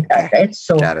and stuff like that, right?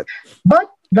 So, Got it. but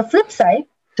the flip side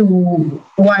to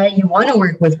why you want to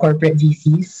work with corporate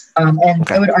VCs, and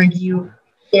I would argue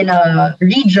in a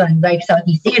region like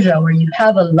Southeast Asia where you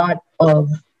have a lot of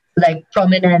like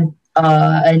prominent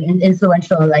and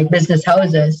influential like business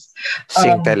houses.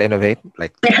 Singtel Innovate,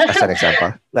 like as an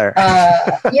example. There.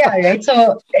 Yeah, right.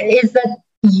 So is that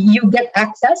you get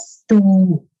access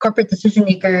to corporate decision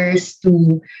makers,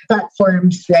 to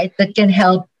platforms, right, that can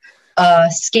help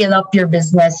scale up your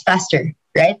business faster,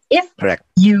 right? If Correct.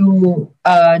 you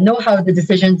know how the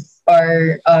decisions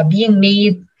are being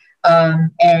made,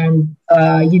 and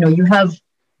you have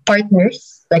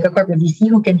partners like a corporate VC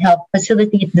who can help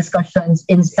facilitate discussions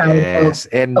inside Yes,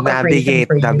 of and a corporation navigate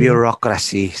for the you.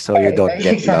 bureaucracy so you don't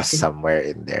get lost Exactly. somewhere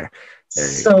in there.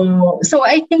 There you go. So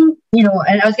I think,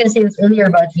 and I was going to say this earlier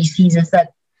about VCs, is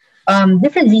that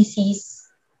different VCs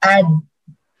add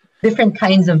different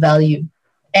kinds of value.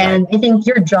 And I think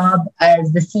your job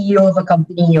as the CEO of a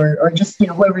company or just,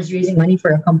 whoever's raising money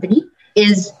for a company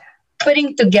is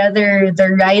putting together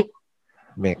the right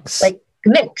Mix.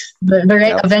 mix, the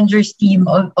right Yep. Avengers team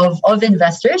of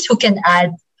investors who can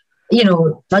add,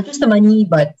 not just the money,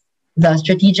 but the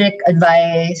strategic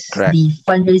advice, Correct. the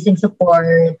fundraising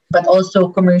support, but also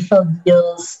commercial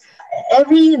deals.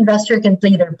 Every investor can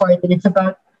play their part, and it's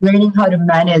about learning how to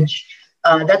manage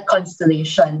that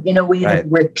constellation in a way Right. that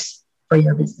works for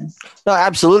your business. No,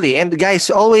 absolutely. And guys,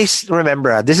 always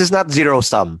remember, this is not zero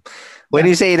sum. When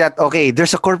you say that, okay,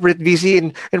 there's a corporate VC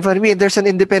in front of me and there's an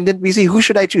independent VC, who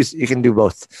should I choose? You can do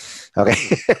both. Okay.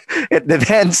 It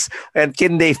depends. And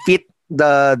can they fit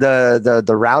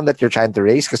the round that you're trying to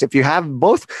raise? Because if you have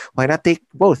both, why not take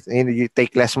both? And you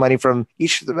take less money from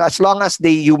each, as long as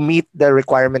you meet the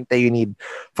requirement that you need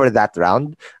for that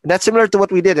round. And that's similar to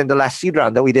what we did in the last seed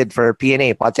round that we did for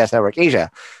PNA, Podcast Network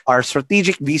Asia. Our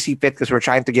strategic VC fit, because we're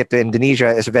trying to get to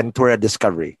Indonesia, is Ventura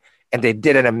Discovery. And they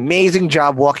did an amazing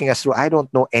job walking us through. I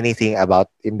don't know anything about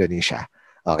Indonesia.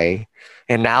 Okay.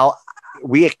 And now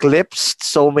we eclipsed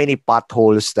so many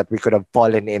potholes that we could have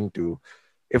fallen into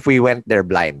if we went there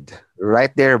blind.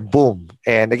 Right there, boom.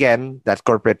 And again, that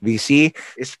corporate VC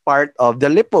is part of the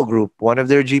Lippo Group. One of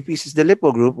their GPs is the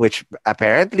Lippo Group, which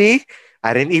apparently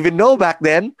I didn't even know back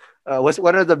then. Was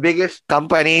one of the biggest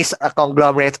companies,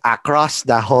 conglomerates across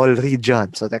the whole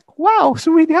region. So like, wow,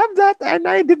 so we have that, and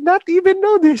I did not even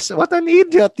know this. What an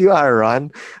idiot you are,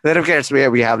 Ron. Then of course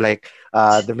we have like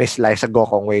the Miss Liza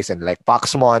Gokong Ways and like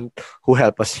Foxmont who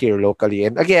help us here locally.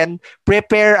 And again,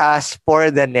 prepare us for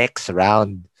the next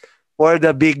round, for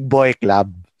the big boy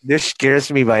club. This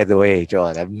scares me, by the way,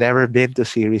 John. I've never been to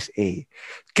Series A.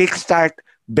 Kickstart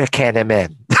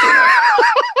Bekenemen.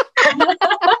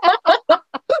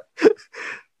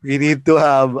 We need to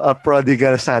have a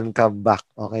prodigal son come back.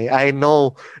 Okay, I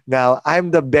know now.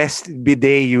 I'm the best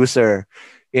bidet user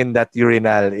in that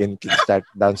urinal in Kickstart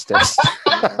downstairs.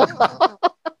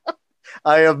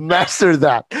 I have mastered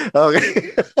that.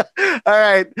 Okay. All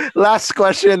right. Last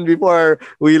question before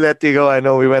we let you go. I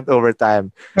know we went over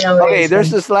time. No Okay, worries, there's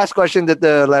man. this last question that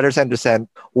the letter sender sent.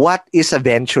 What is a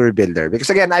venture builder? Because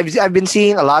again, I've been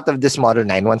seeing a lot of this model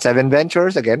 917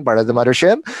 Ventures, again, part of the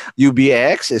mothership.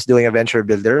 UBX is doing a venture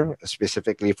builder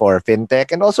specifically for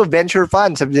fintech, and also venture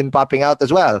funds have been popping out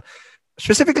as well,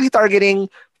 specifically targeting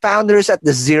founders at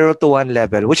the 0 to 1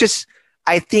 level, which is,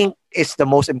 I think, is the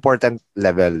most important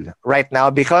level right now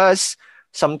because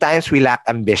sometimes we lack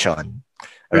ambition,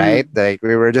 right? Like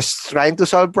we were just trying to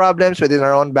solve problems within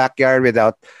our own backyard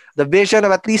without the vision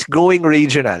of at least growing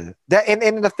regional.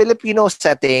 In the Filipino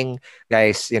setting,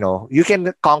 guys, you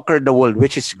can conquer the world,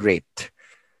 which is great.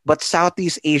 But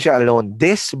Southeast Asia alone,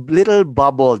 this little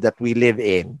bubble that we live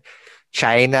in,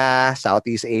 China,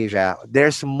 Southeast Asia,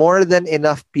 there's more than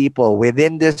enough people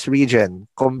within this region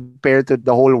compared to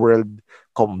the whole world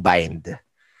combined.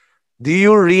 Do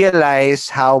you realize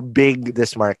how big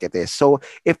this market is? So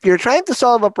if you're trying to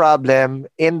solve a problem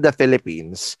in the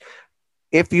Philippines,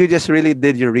 if you just really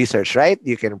did your research, right,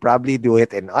 you can probably do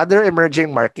it in other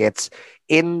emerging markets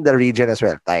in the region as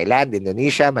well. Thailand,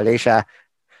 Indonesia, Malaysia,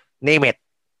 name it.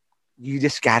 You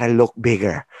just gotta look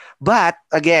bigger. But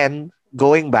again,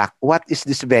 going back, what is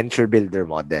this venture builder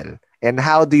model? And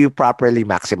how do you properly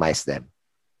maximize them?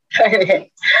 Okay.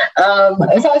 So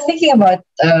I was thinking about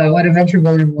what a venture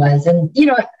builder was, and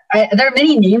there are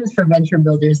many names for venture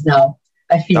builders now.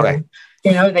 I feel, Okay.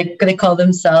 they call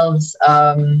themselves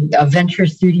venture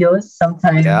studios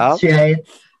sometimes, Yeah. right?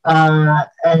 I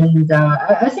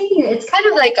was thinking it's kind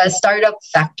of like a startup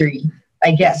factory,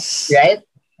 I guess, Yes. right?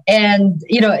 And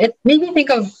it made me think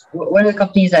of one of the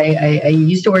companies I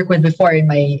used to work with before in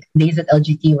my days at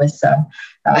LGT was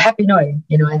Happy Noi,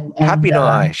 Happy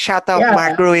Noy. Shout out yeah,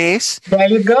 Mark Ruiz. there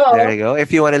you There go. you go.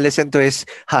 If you want to listen to his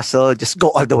hustle, just go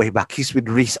all the way back. He's with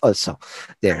Reese also.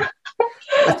 There.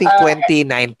 I think Uh,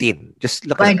 2019. Just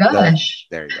look my at the. gosh.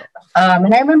 There you go.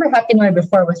 And I remember Happy Noi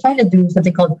before was trying to do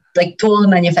something called like tool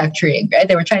manufacturing, right?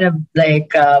 They were trying to like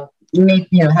make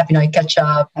Happy Noi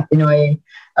ketchup, Happy Noi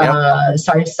Yep.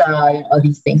 salsa, all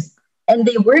these things. And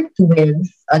they worked with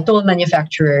a tool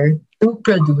manufacturer to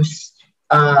produce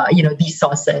these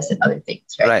sauces and other things,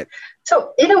 right? Right.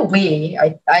 So in a way,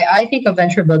 I think of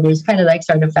venture builders kind of like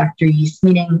startup factories,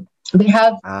 meaning they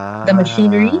have the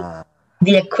machinery, Ah,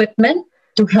 the equipment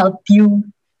to help you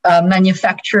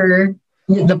manufacture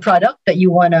the product that you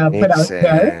want to put makes out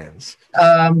there. sense.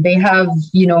 They have,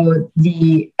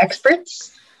 the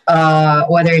experts,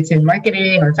 whether it's in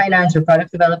marketing or finance or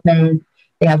product development.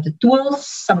 They have the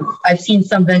tools. I've seen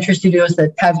some venture studios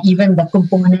that have even the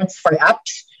components for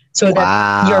apps so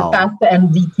that your Wow. path to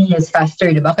MVP is faster,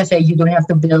 diba? Kasi you don't have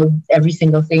to build every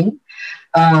single thing.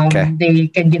 Okay. They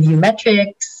can give you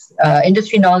metrics,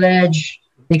 industry knowledge.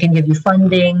 They can give you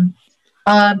funding.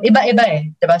 Iba-iba eh,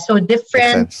 diba? So Makes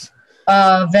different sense.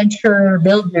 venture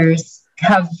builders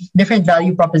have different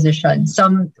value propositions.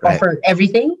 Some Right. offer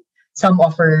everything. Some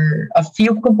offer a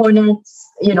few components.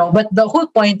 But the whole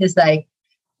point is like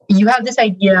you have this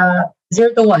idea,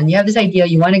 0 to 1. You have this idea,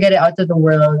 you want to get it out of the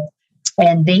world,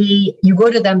 and you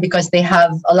go to them because they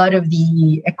have a lot of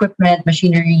the equipment,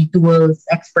 machinery, tools,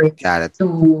 experts Got it.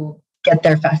 to get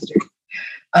there faster.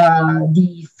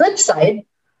 The flip side,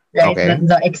 right, Okay.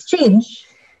 the exchange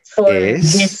for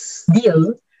Is this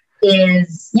deal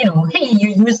is, hey, you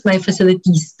use my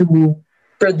facilities to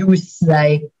produce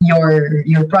like your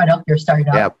product, your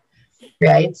startup, Yep.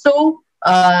 right? So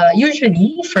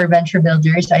usually for venture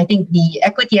builders, I think the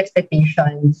equity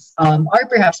expectations are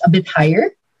perhaps a bit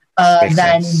higher Makes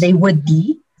than sense. they would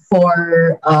be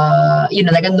for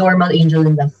like a normal angel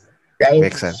investor, right?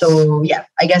 Makes sense. So yeah,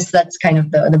 I guess that's kind of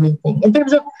the main thing in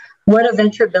terms of what a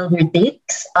venture builder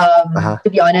takes. Uh-huh. To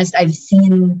be honest, I've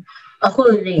seen a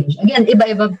whole range. Again,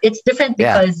 iba-iba, it's different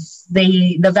Yeah. because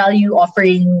the value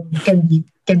offering can be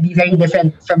very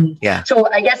different from. Yeah. So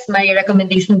I guess my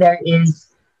recommendation there is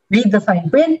read the fine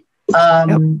print.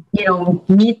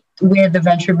 Meet with the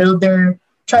venture builder.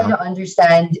 Try to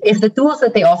understand if the tools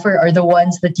that they offer are the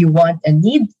ones that you want and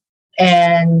need.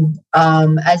 And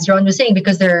as Ron was saying,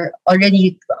 because there are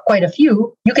already quite a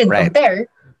few, you can Right. compare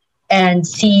and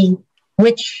see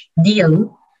which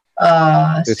deal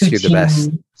Suits you the best.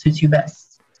 Suits you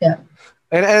best. Yeah.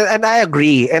 And I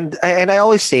agree. And I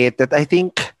always say it that I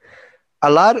think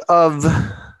a lot of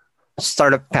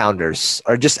startup founders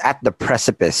are just at the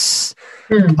precipice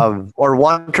of or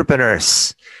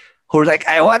entrepreneurs who are like,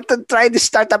 I want to try this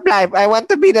startup life. I want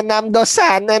to be the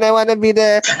Namdo-san and I want to be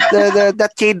the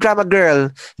that K-drama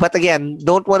girl. But again,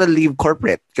 don't want to leave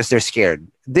corporate because they're scared.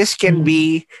 This can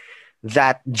be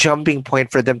that jumping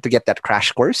point for them to get that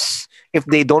crash course. If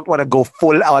they don't want to go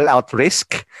full all out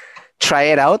risk, try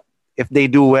it out. If they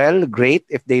do well, great.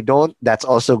 If they don't, that's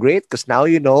also great because now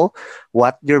you know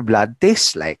what your blood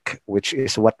tastes like, which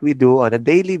is what we do on a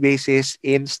daily basis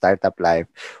in startup life.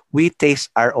 We taste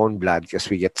our own blood because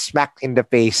we get smacked in the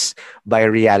face by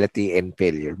reality and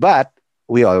failure. But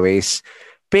we always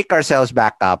pick ourselves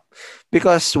back up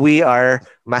because we are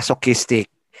masochistic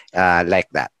like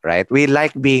that, right? We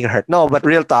like being hurt. No, but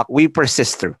real talk, we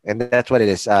persist through. And that's what it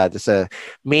is. That's a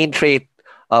main trait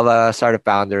of a startup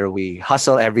founder. We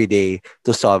hustle every day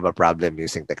to solve a problem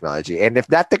using technology. And if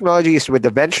that technology is with the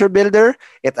venture builder,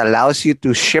 it allows you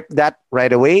to ship that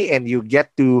right away and you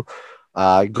get to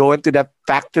go into the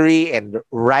factory and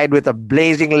ride with a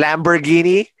blazing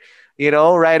Lamborghini,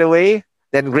 right away,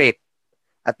 then great.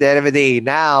 At the end of the day,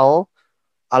 now,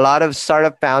 a lot of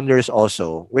startup founders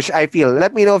also, which I feel,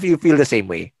 let me know if you feel the same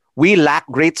way. We lack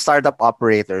great startup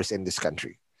operators in this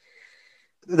country.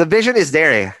 The vision is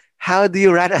there. How do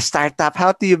you run a startup?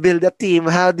 How do you build a team?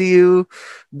 How do you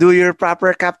do your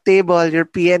proper cap table, your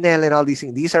P&L, and all these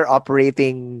things? These are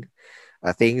operating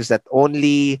things that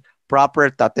only proper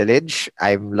tutelage.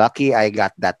 I'm lucky I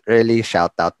got that early.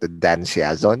 Shout out to Dan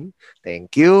Siazon.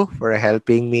 Thank you for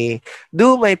helping me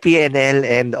do my P&L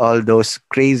and all those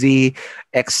crazy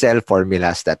Excel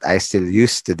formulas that I still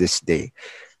use to this day.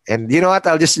 And you know what?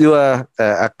 I'll just do a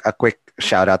quick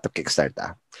shout out to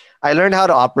Kickstarter. I learned how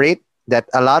to operate that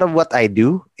a lot of what I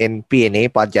do in PNA,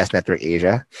 Podcast Network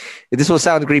Asia, this will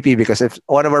sound creepy because if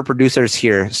one of our producers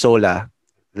here, Sola,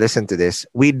 listen to this.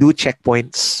 We do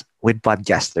checkpoints with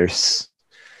podcasters.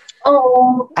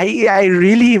 Oh, I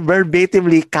really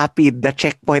verbatimly copied the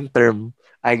checkpoint term.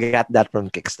 I got that from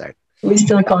Kickstart. we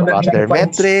still call them About their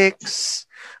checkpoints. metrics,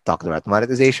 talked about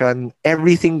monetization,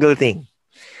 every single thing.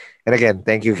 And again,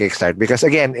 thank you, Kickstart. Because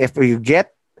again, if you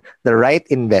get the right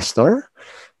investor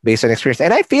based on experience,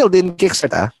 and I failed in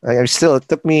Kickstart. It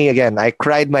took me, again, I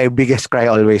cried my biggest cry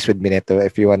always with Mineto.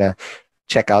 If you want to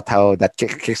check out how that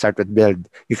Kickstart would build,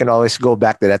 you can always go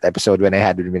back to that episode when I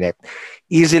had with Minet.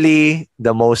 Easily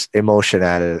the most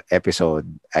emotional episode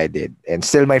I did, and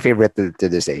still my favorite to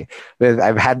this day. Well,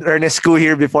 I've had Ernest Koo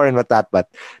here before and whatnot, but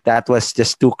that was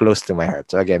just too close to my heart.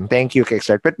 So again, thank you,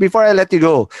 Kickstart. But before I let you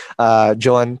go,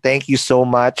 John, thank you so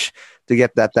much to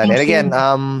get that done. Thank and again,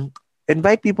 you.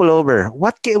 invite people over.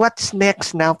 What's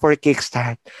next now for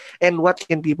Kickstart, and what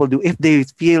can people do if they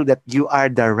feel that you are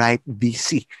the right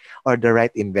VC or the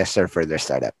right investor for their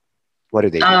startup? What do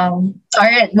they do? All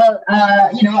right. Well,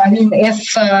 if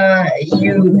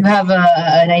you have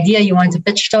an idea you want to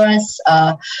pitch to us,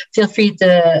 feel free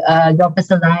to drop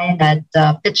us a line at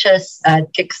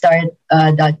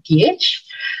pitches@kickstart.ph,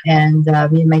 and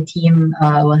me and my team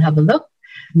will have a look.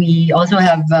 We also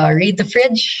have Raid the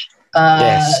Fridge.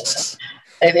 Yes.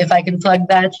 If I can plug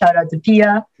that, shout out to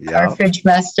Pia, Yeah. our fridge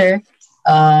master,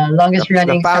 longest The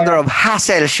running founder of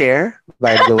Hassel Share,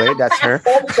 by the way, that's her.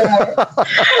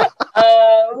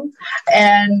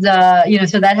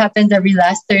 So that happens every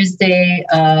last Thursday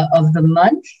of the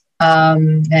month. I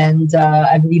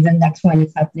believe the next one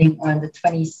is happening on the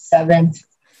 27th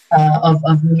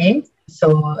of May.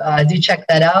 So do check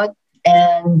that out.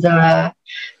 And I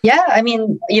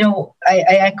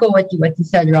echo what you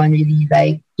said, Ron, really,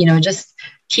 like, just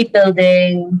keep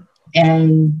building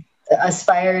and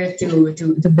aspire to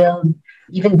build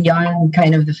even beyond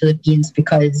kind of the Philippines,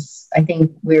 because I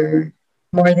think we're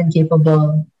more than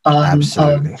capable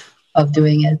Absolutely. of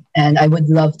doing it. And I would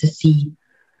love to see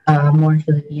more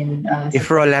Philippine.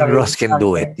 If Roland Ross can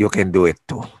do it, you can do it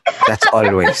too. That's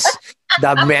always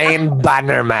the main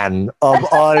bannerman of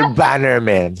all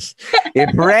bannermans.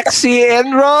 If Rexy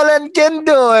and Roland can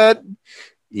do it,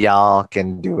 y'all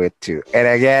can do it too. And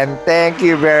again, thank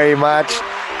you very much,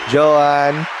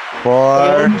 Joanne,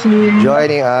 for Thank you.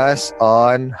 joining us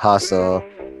on Hustle.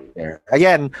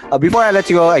 Again, before I let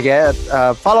you go, again,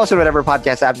 follow us on whatever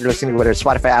podcast app you're listening to, whether it's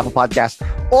Spotify, Apple Podcast,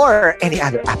 or any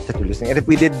other app that you're listening. And if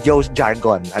we did Joe's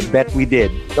jargon, I bet we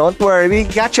did. Don't worry, we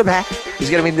got you back.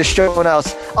 It's going to be in the show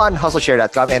notes on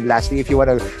hustleshare.com. And lastly, if you want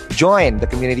to join the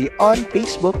community on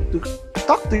Facebook to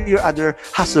talk to your other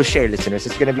Hustle Share listeners,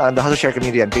 it's going to be on the Hustle Share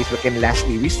community on Facebook. And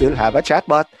lastly, we still have a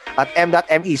chatbot at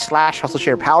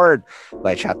m.me/hustleshare, powered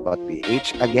by Chatbot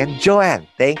PH. Again, Joanne,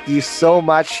 thank you so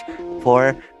much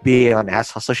for being on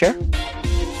Ask Hustle Share.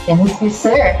 Thank you,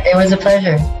 sir. It was a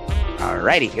pleasure.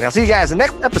 Alrighty, and I'll see you guys in the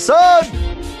next episode.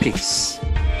 Peace.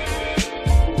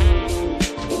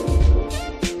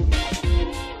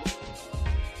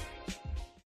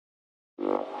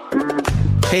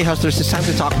 Hey Hustlers, it's time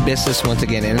to talk business once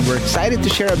again, and we're excited to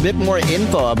share a bit more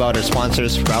info about our sponsor,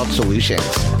 Sprout Solutions.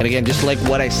 And again, just like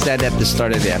what I said at the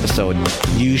start of the episode,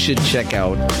 you should check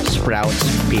out Sprout's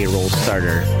Payroll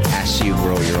Starter as you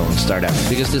grow your own startup.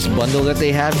 Because this bundle that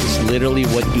they have is literally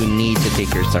what you need to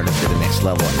take your startup to the next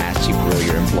level as you grow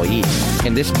your employees.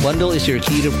 And this bundle is your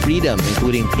key to freedom,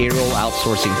 including payroll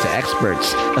outsourcing to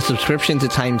experts, a subscription to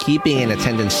timekeeping and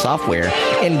attendance software,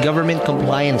 and government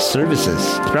compliance services.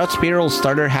 Sprout's Payroll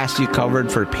Starter has you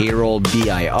covered for payroll,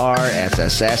 BIR,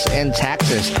 SSS, and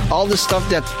taxes. All the stuff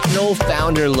that no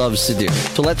founder loves to do.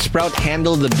 So let Sprout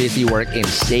handle the busy work and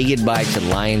say goodbye to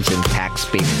lines and tax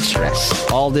payment stress.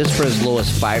 All this for as low as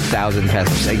 5,000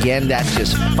 pesos. Again, that's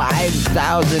just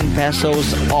 5,000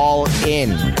 pesos all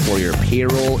in for your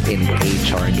payroll and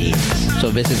HR needs. So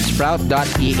visit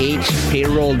sprout.ph,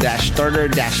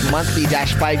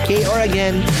 payroll-starter-monthly-5K, or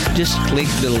again, just click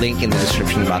the link in the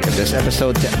description box of this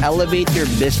episode to elevate your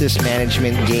business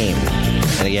management game.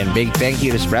 And again, big thank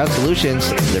you to Sprout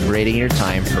Solutions, liberating your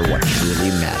time for what truly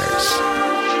matters.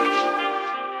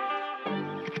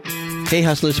 Hey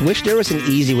Hustlers, wish there was an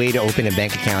easy way to open a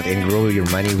bank account and grow your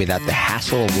money without the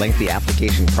hassle of lengthy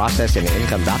application process and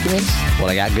income documents? Well,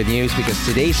 I got good news, because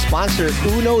today's sponsor,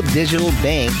 Uno Digital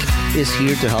Bank, is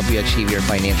here to help you achieve your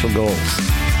financial goals.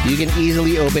 You can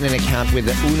easily open an account with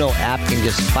the Uno app in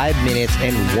just 5 minutes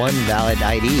and one valid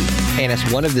ID. And as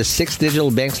one of the 6 digital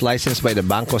banks licensed by the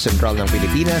Bangko Sentral ng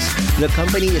Pilipinas, the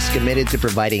company is committed to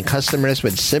providing customers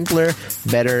with simpler,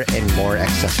 better, and more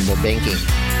accessible banking.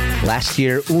 Last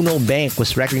year, Uno Bank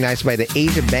was recognized by the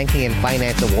Asia Banking and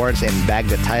Finance Awards and bagged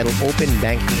the title Open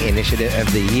Banking Initiative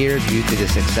of the Year due to the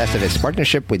success of its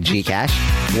partnership with GCash,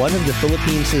 one of the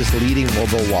Philippines' leading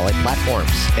mobile wallet platforms.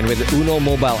 And with the Uno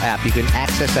mobile app, you can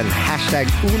access an hashtag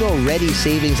Uno Ready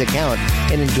savings account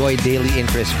and enjoy daily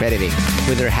interest crediting.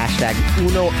 With their hashtag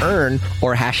Uno Earn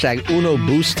or hashtag Uno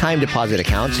Boost time deposit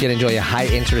accounts, you can enjoy a high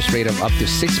interest rate of up to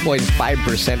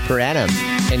 6.5% per annum.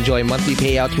 Enjoy monthly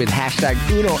payouts with hashtag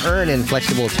Uno Earn and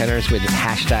flexible tenors with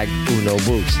hashtag Uno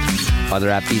Boost. Other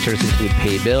app features include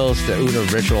pay bills, the Uno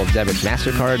Virtual Debit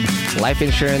MasterCard, life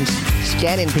insurance,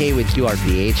 scan and pay with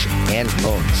QRPH, and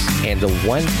loans. And the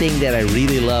one thing that I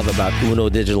really love about Uno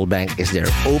Digital Bank is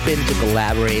they're open to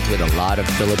collaborate with a lot of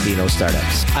Filipino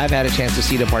startups. I've had a chance to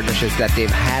see the partnerships that they've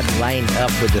had lined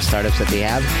up with the startups that they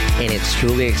have, and it's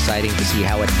truly exciting to see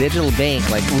how a digital bank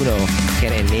like Uno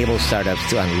can enable startups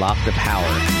to unlock the power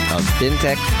of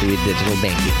fintech through digital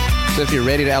banking. So if you're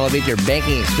ready to elevate your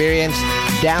banking experience,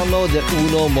 download the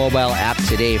Uno mobile app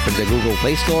today from the Google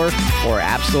Play Store or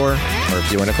App Store. Or if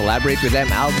you want to collaborate with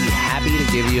them, I'll be happy to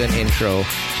give you an intro.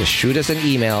 Just shoot us an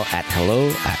email at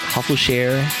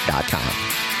hello@hustleshare.com.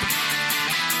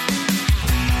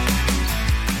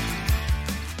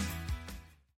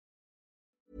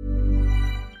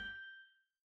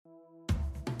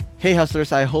 Hey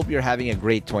Hustlers, I hope you're having a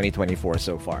great 2024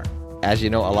 so far. As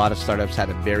you know, a lot of startups had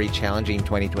a very challenging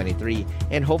 2023,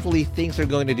 and hopefully things are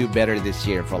going to do better this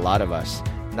year for a lot of us.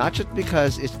 Not just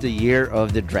because it's the year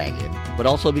of the dragon, but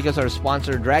also because our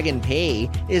sponsor Dragon Pay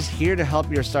is here to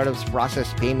help your startups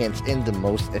process payments in the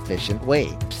most efficient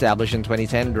way. Established in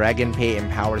 2010, Dragon Pay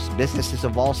empowers businesses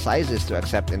of all sizes to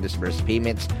accept and disburse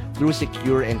payments through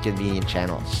secure and convenient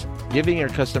channels, giving your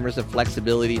customers the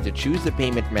flexibility to choose the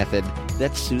payment method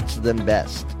that suits them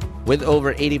best. With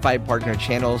over 85 partner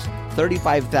channels,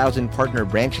 35,000 partner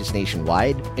branches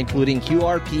nationwide, including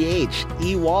QRPH,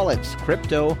 e-wallets,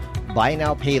 crypto, buy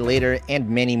now, pay later, and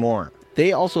many more.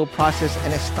 They also process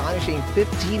an astonishing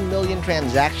 15 million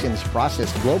transactions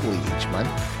processed globally each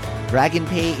month. Dragon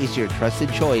Pay is your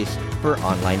trusted choice for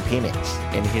online payments.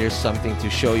 And here's something to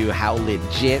show you how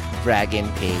legit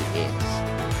Dragon Pay is.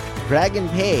 Dragon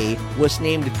Pay was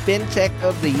named FinTech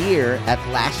of the Year at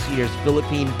last year's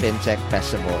Philippine FinTech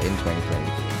Festival in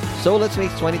 2023. So let's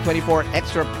make 2024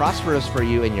 extra prosperous for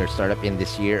you and your startup in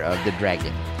this year of the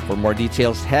Dragon. For more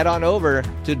details, head on over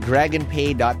to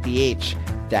dragonpay.ph.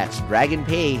 That's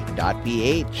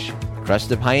dragonpay.ph. Trust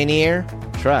the pioneer,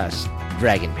 trust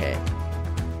Dragon Pay.